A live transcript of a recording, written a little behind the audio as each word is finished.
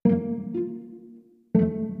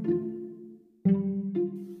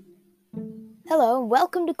Hello,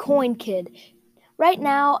 welcome to Coin Kid. Right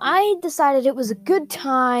now, I decided it was a good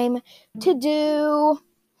time to do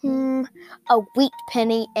a wheat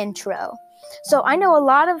penny intro. So I know a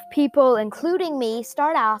lot of people, including me,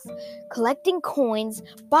 start off collecting coins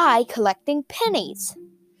by collecting pennies.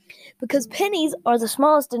 Because pennies are the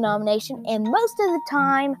smallest denomination and most of the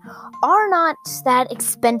time are not that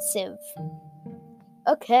expensive.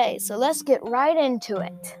 Okay, so let's get right into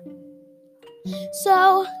it.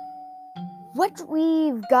 So, what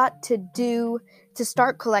we've got to do to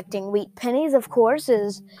start collecting wheat pennies, of course,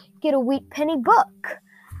 is get a wheat penny book.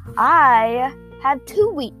 I have 2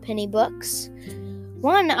 wheat penny books.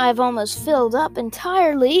 One I've almost filled up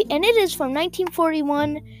entirely, and it is from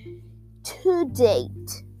 1941 to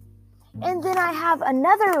date. And then I have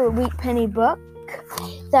another wheat penny book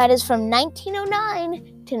that is from 1909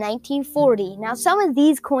 to 1940. Now, some of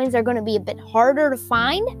these coins are going to be a bit harder to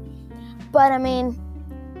find, but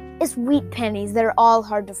it's wheat pennies. They're all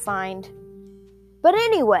hard to find. But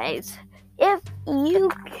anyways, if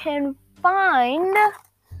you can find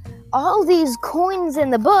all these coins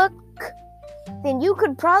in the book, then you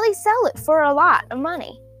could probably sell it for a lot of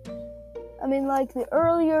money. Like the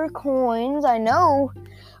earlier coins, I know,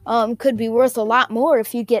 could be worth a lot more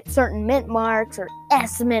if you get certain mint marks or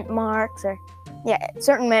S mint marks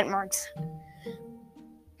certain mint marks.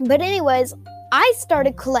 But anyways, I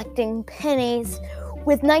started collecting pennies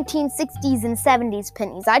with 1960s and 70s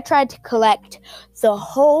pennies. I tried to collect the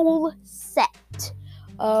whole set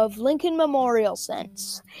of Lincoln Memorial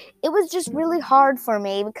cents. It was just really hard for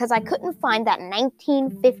me because I couldn't find that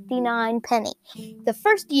 1959 penny. The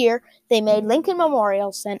first year they made Lincoln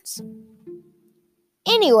Memorial cents.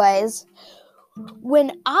 Anyways,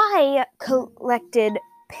 when I collected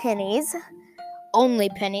pennies, only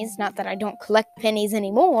pennies, not that I don't collect pennies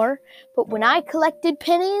anymore, but when I collected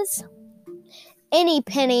pennies, any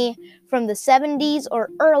penny from the 70s or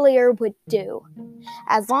earlier would do,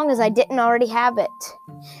 as long as I didn't already have it.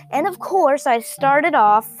 And of course, I started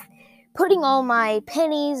off putting all my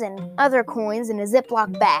pennies and other coins in a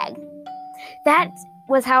Ziploc bag. That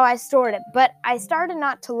was how I stored it, but I started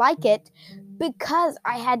not to like it because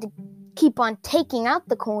I had to keep on taking out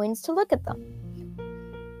the coins to look at them.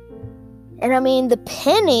 And the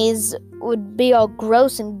pennies would be all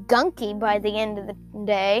gross and gunky by the end of the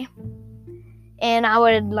day. And I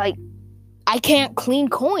would I can't clean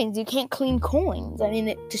coins. You can't clean coins.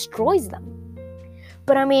 It destroys them.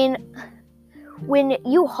 But when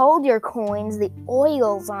you hold your coins, the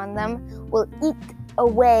oils on them will eat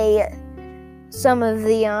away some of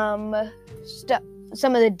the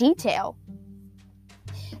some of the detail.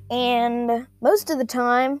 And most of the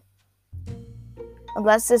time,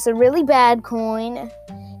 unless it's a really bad coin,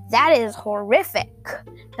 that is horrific.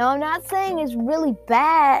 Now, I'm not saying it's really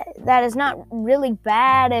bad. That is not really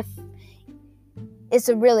bad if it's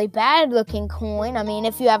a really bad looking coin.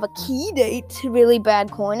 If you have a key date really bad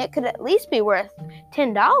coin, it could at least be worth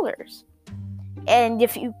 $10. And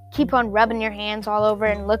if you keep on rubbing your hands all over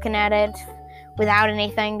and looking at it without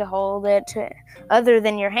anything to hold it other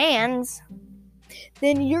than your hands,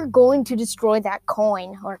 then you're going to destroy that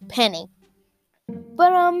coin or penny.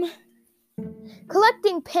 But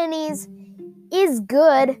collecting pennies is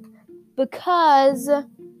good because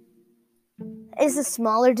it's a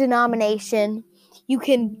smaller denomination. You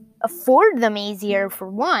can afford them easier, for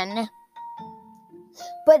one.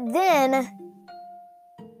 But then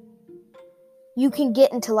you can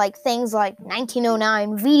get into things like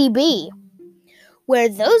 1909 VDB, where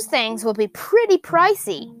those things will be pretty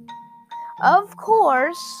pricey. Of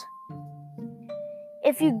course,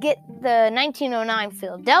 if you get the 1909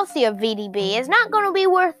 Philadelphia VDB, it's not going to be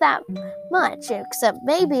worth that much, except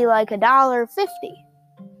maybe $1.50.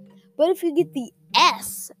 But if you get the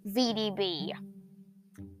S VDB,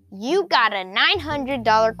 you got a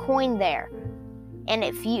 $900 coin there. And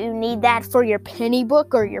if you need that for your penny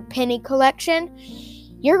book or your penny collection,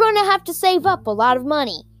 you're going to have to save up a lot of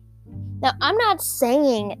money. Now, I'm not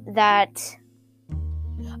saying that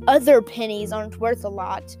other pennies aren't worth a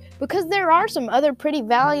lot, because there are some other pretty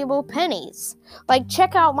valuable pennies.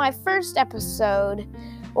 Check out my first episode,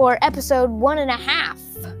 or episode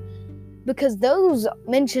 1.5, because those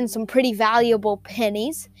mention some pretty valuable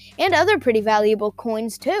pennies and other pretty valuable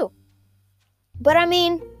coins too. But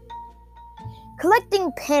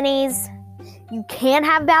collecting pennies, you can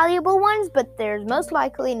have valuable ones, but there's most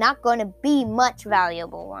likely not going to be much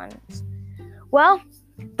valuable ones. Well,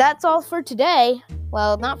 that's all for today.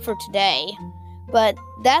 Well, not for today, but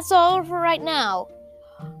that's all for right now.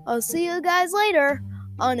 I'll see you guys later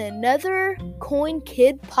on another Coin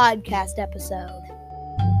Kid podcast episode.